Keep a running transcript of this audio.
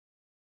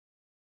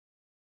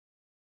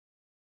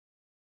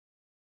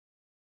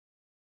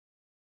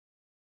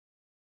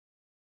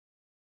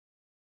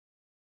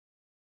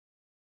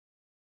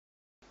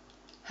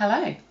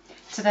Hello,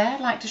 today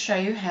I'd like to show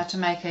you how to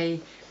make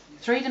a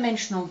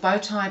three-dimensional bow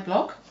tie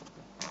block,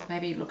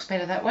 maybe it looks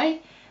better that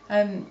way,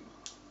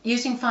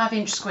 using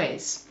 5-inch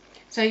squares.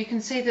 So you can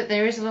see that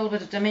there is a little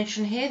bit of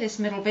dimension here. This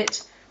middle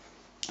bit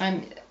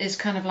is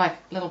kind of like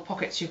little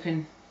pockets you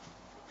can,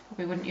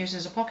 probably wouldn't use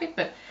as a pocket,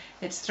 but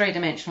it's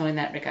three-dimensional in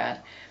that regard.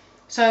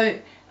 So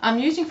I'm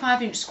using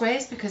 5-inch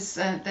squares because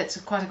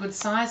that's quite a good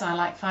size. I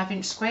like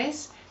 5-inch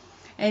squares,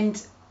 and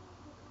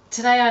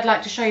today I'd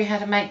like to show you how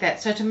to make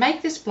that. So to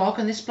make this block,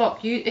 and this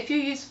block, if you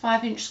use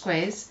 5-inch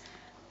squares,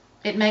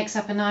 it makes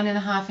up a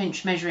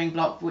 9.5-inch measuring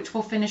block, which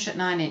will finish at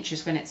 9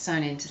 inches when it's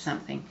sewn into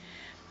something.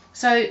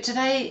 So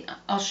today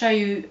I'll show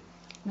you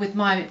with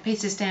my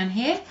pieces down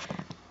here,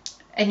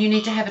 and you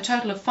need to have a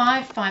total of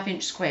 5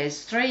 5-inch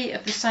squares, 3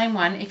 of the same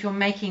one if you're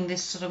making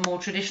this sort of more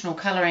traditional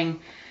colouring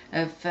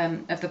of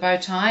the bow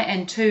tie,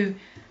 and 2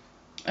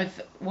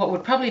 of what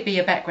would probably be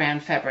a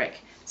background fabric.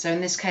 So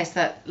in this case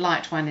that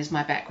light one is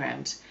my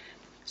background.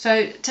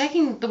 So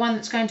taking the one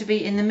that's going to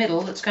be in the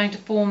middle, that's going to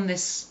form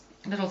this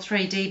little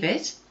 3D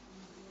bit,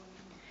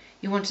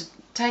 you want to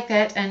take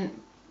that and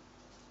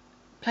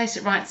place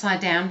it right side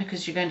down,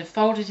 because you're going to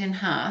fold it in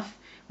half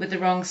with the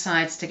wrong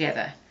sides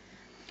together.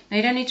 Now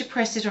you don't need to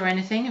press it or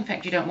anything, in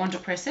fact you don't want to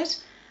press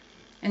it,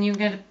 and you're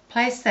going to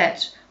place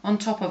that on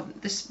top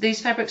of this.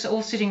 These fabrics are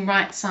all sitting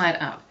right side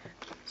up,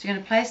 so you're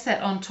going to place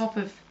that on top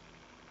of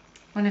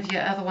one of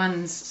your other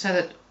ones so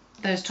that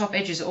those top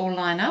edges all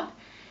line up,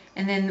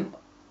 and then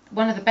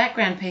one of the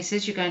background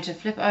pieces you're going to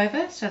flip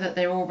over so that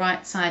they're all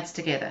right sides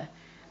together.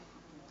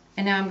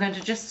 And now I'm going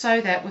to just sew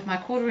that with my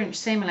 1/4 inch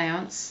seam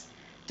allowance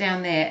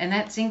down there, and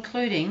that's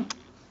including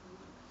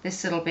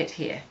this little bit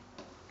here.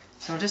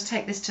 So I'll just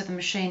take this to the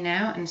machine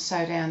now and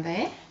sew down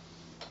there.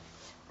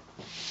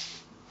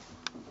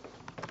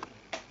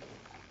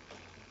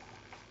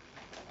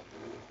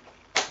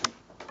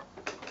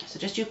 So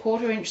just your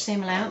 1/4 inch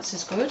seam allowance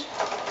is good.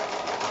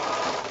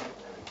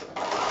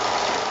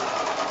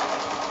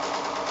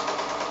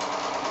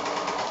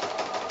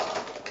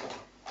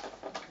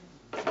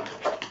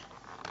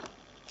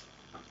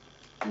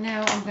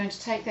 Now I'm going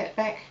to take that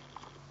back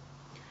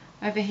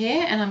over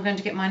here, and I'm going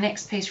to get my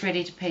next piece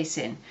ready to piece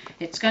in.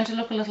 It's going to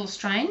look a little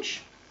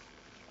strange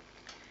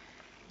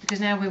because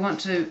now we want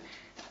to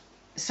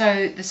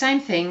sew the same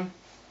thing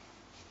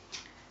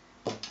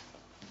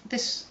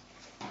this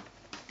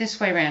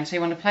way round. So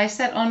you want to place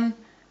that on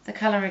the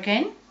colour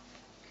again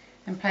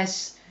and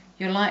place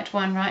your light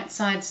one right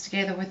sides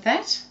together with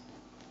that.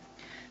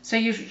 So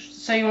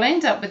you'll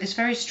end up with this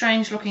very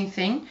strange looking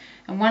thing,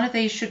 and one of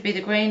these should be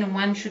the green and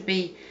one should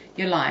be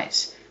your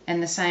light,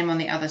 and the same on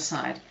the other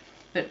side.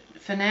 But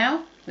for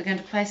now we're going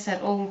to place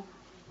that all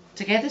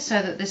together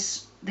so that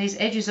these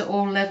edges are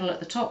all level at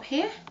the top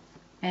here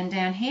and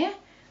down here.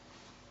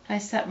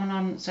 Place that one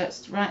on so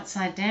it's right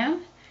side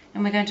down,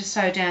 and we're going to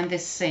sew down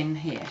this seam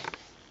here.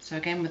 So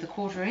again with a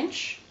 1/4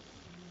 inch.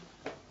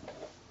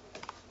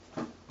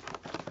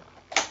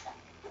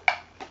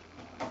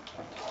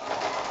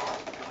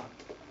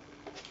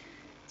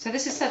 So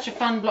this is such a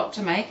fun block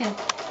to make, and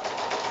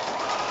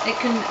it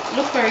can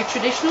look very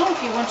traditional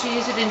if you want to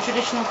use it in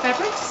traditional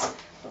fabrics,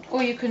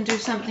 or you can do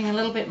something a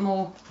little bit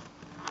more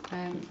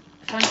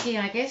funky,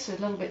 I guess, a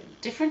little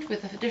bit different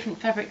with the different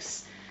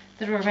fabrics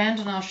that are around,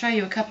 and I'll show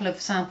you a couple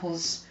of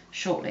samples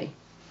shortly.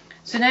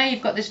 So now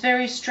you've got this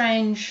very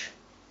strange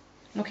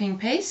looking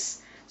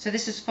piece. So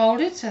this is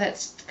folded, so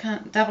that's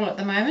double at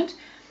the moment.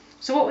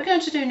 So what we're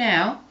going to do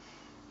now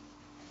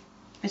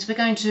is we're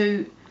going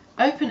to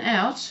open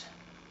out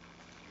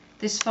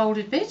this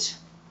folded bit,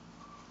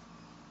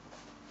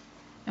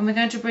 and we're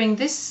going to bring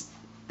this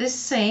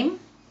seam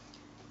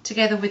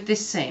together with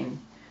this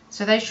seam.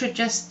 So they should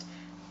just,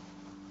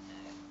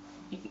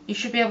 you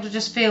should be able to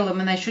just feel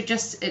them, and it should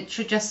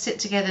just sit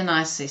together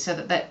nicely so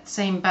that that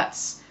seam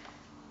butts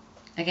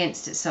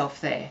against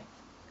itself there.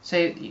 So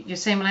your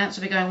seam allowance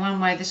will be going one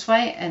way this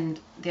way and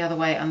the other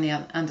way on the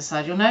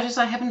underside. You'll notice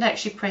I haven't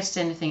actually pressed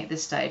anything at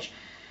this stage.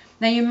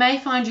 Now you may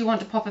find you want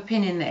to pop a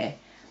pin in there.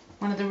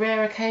 One of the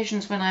rare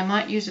occasions when I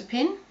might use a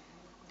pin.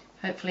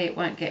 Hopefully it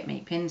won't get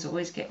me. Pins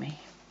always get me.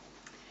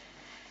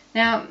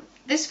 Now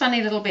this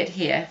funny little bit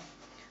here,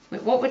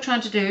 what we're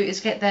trying to do is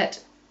get that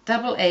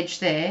double edge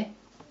there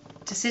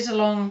to sit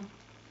along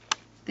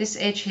this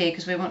edge here,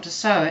 because we want to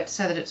sew it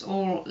so that it's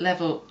all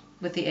level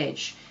with the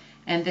edge,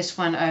 and this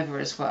one over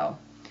as well.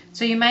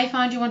 So you may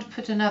find you want to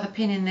put another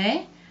pin in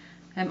there.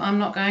 I'm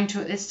not going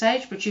to at this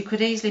stage, but you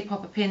could easily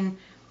pop a pin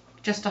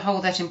just to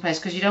hold that in place,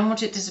 because you don't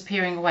want it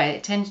disappearing away.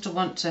 It tends to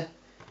want to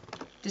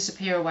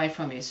disappear away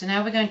from you. So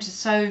now we're going to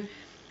sew.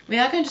 We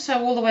are going to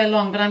sew all the way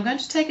along, but I'm going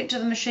to take it to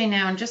the machine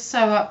now and just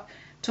sew up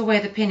to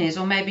where the pin is,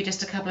 or maybe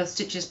just a couple of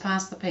stitches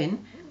past the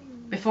pin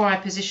before I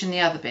position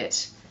the other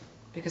bit,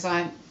 because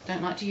I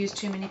don't like to use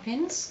too many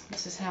pins.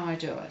 This is how I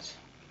do it.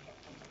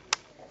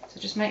 So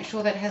just make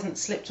sure that hasn't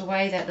slipped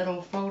away, that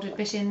little folded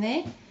bit in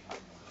there,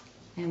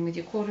 and with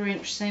your 1/4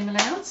 inch seam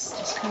allowance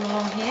just come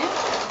along here.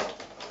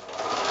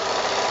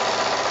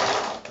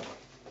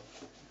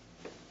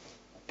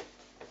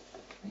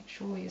 Make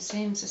sure your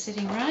seams are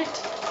sitting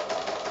right.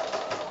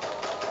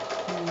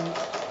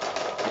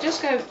 You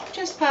just go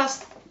just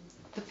past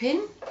the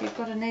pin. If you've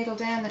got a needle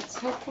down, that's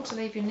helpful to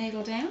leave your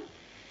needle down.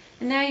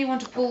 And now you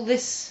want to pull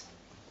this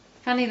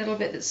funny little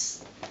bit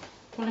that's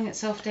pulling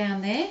itself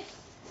down there.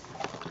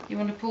 You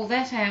want to pull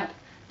that out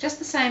just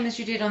the same as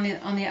you did on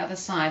the other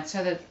side,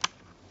 so that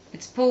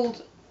it's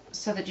pulled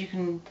so that you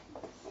can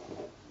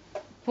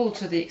pull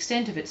to the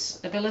extent of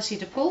its ability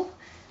to pull,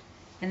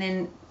 and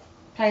then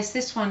place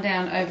this one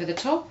down over the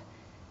top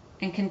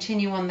and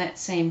continue on that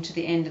seam to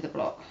the end of the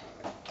block.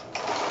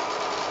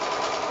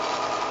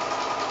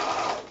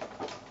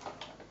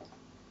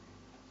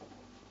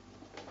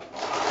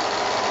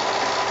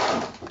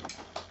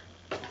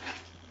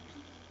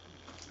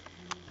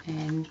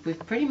 And we've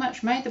pretty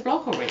much made the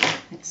block already.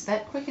 It's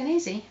that quick and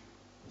easy.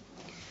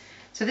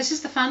 So this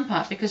is the fun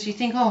part, because you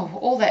think, oh,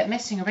 all that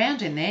messing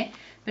around in there,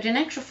 but in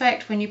actual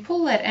fact when you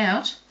pull that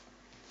out,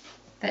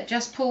 that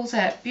just pulls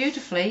out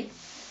beautifully,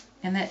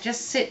 and that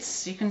just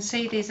sits. You can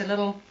see these are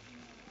little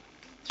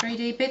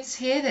 3D bits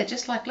here. They're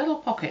just like little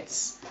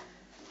pockets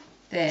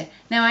there.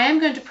 Now I am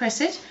going to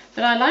press it,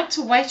 but I like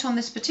to wait on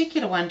this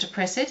particular one to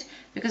press it,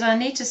 because I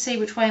need to see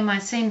which way my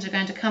seams are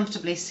going to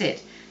comfortably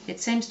sit. It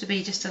seems to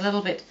be just a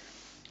little bit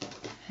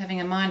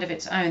having a mind of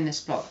its own,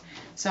 this block.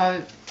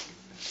 So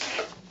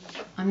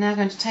I'm now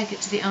going to take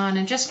it to the iron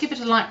and just give it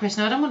a light press.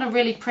 Now I don't want to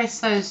really press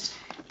those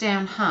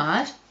down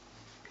hard,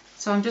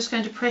 so I'm just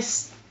going to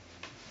press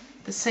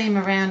the seam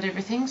around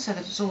everything so that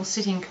it's all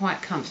sitting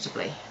quite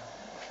comfortably.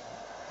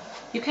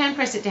 You can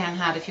press it down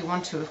hard if you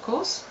want to, of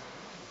course,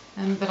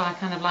 but I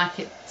kind of like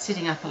it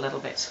sitting up a little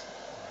bit.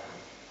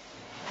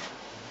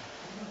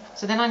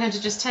 So then I'm going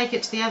to just take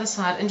it to the other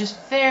side and just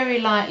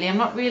very lightly, I'm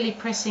not really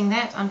pressing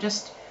that, I'm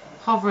just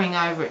hovering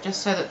over it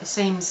just so that the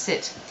seams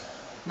sit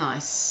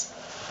nice.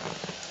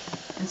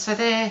 And so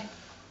there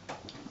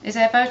is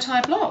our bow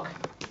tie block.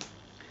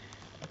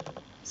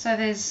 So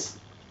there's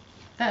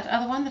that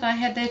other one that I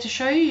had there to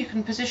show you. You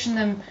can position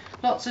them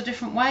lots of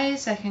different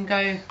ways. They can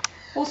go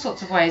all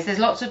sorts of ways. There's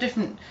lots of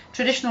different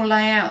traditional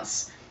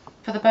layouts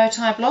for the bow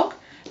tie block.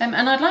 And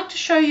I'd like to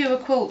show you a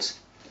quilt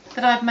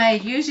that I've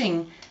made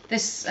using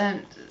this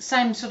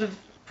same sort of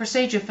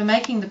procedure for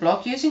making the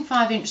block, using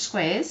 5-inch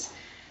squares,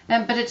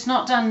 but it's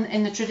not done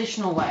in the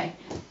traditional way.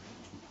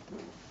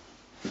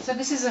 So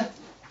this is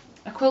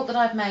a quilt that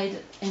I've made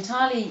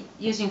entirely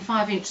using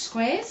 5-inch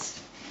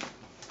squares,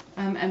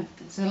 and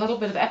it's a little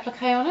bit of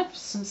applique on it,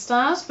 some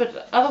stars,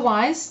 but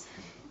otherwise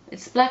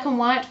it's black and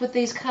white with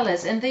these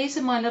colours, and these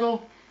are my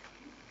little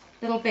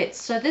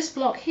bits. So this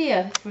block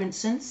here, for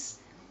instance,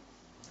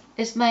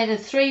 is made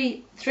of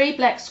three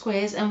black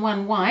squares and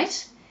 1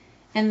 white,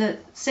 and the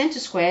centre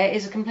square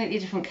is a completely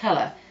different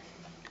colour.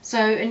 So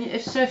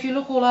if you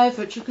look all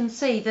over it, you can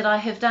see that I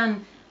have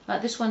done,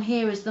 like this one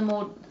here is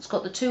it's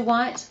got the 2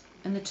 white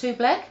and the 2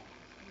 black,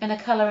 and a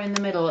colour in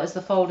the middle as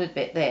the folded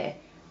bit there.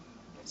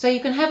 So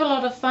you can have a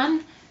lot of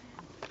fun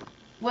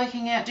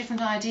working out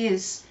different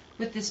ideas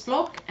with this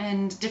block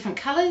and different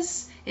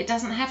colours. It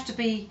doesn't have to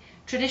be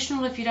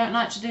traditional if you don't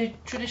like to do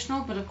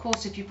traditional, but of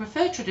course if you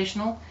prefer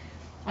traditional,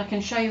 I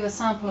can show you a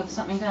sample of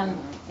something done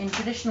in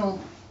traditional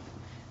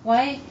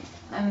way.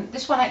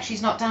 This one actually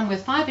is not done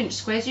with 5-inch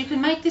squares. You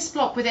can make this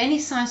block with any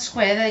size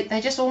square.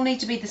 They just all need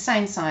to be the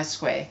same size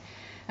square.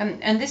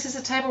 And this is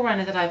a table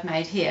runner that I've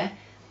made here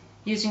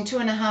using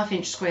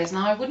 2.5-inch squares.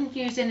 Now I wouldn't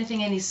use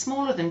anything any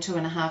smaller than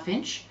 2.5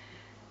 inch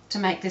to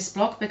make this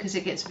block, because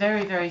it gets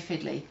very, very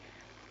fiddly.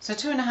 So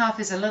 2.5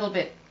 is a little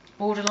bit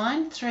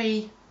borderline.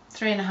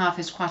 3.5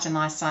 is quite a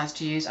nice size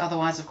to use.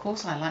 Otherwise, of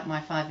course, I like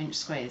my 5-inch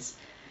squares.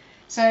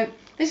 So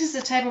this is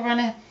a table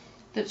runner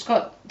that's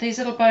got these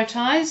little bow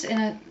ties in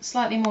a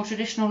slightly more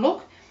traditional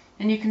look,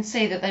 and you can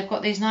see that they've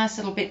got these nice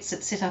little bits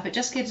that sit up. It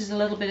just gives it a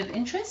little bit of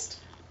interest.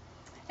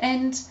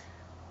 And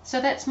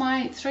so that's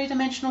my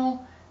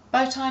 3-dimensional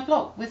bow tie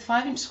block with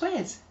 5-inch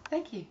squares.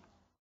 Thank you.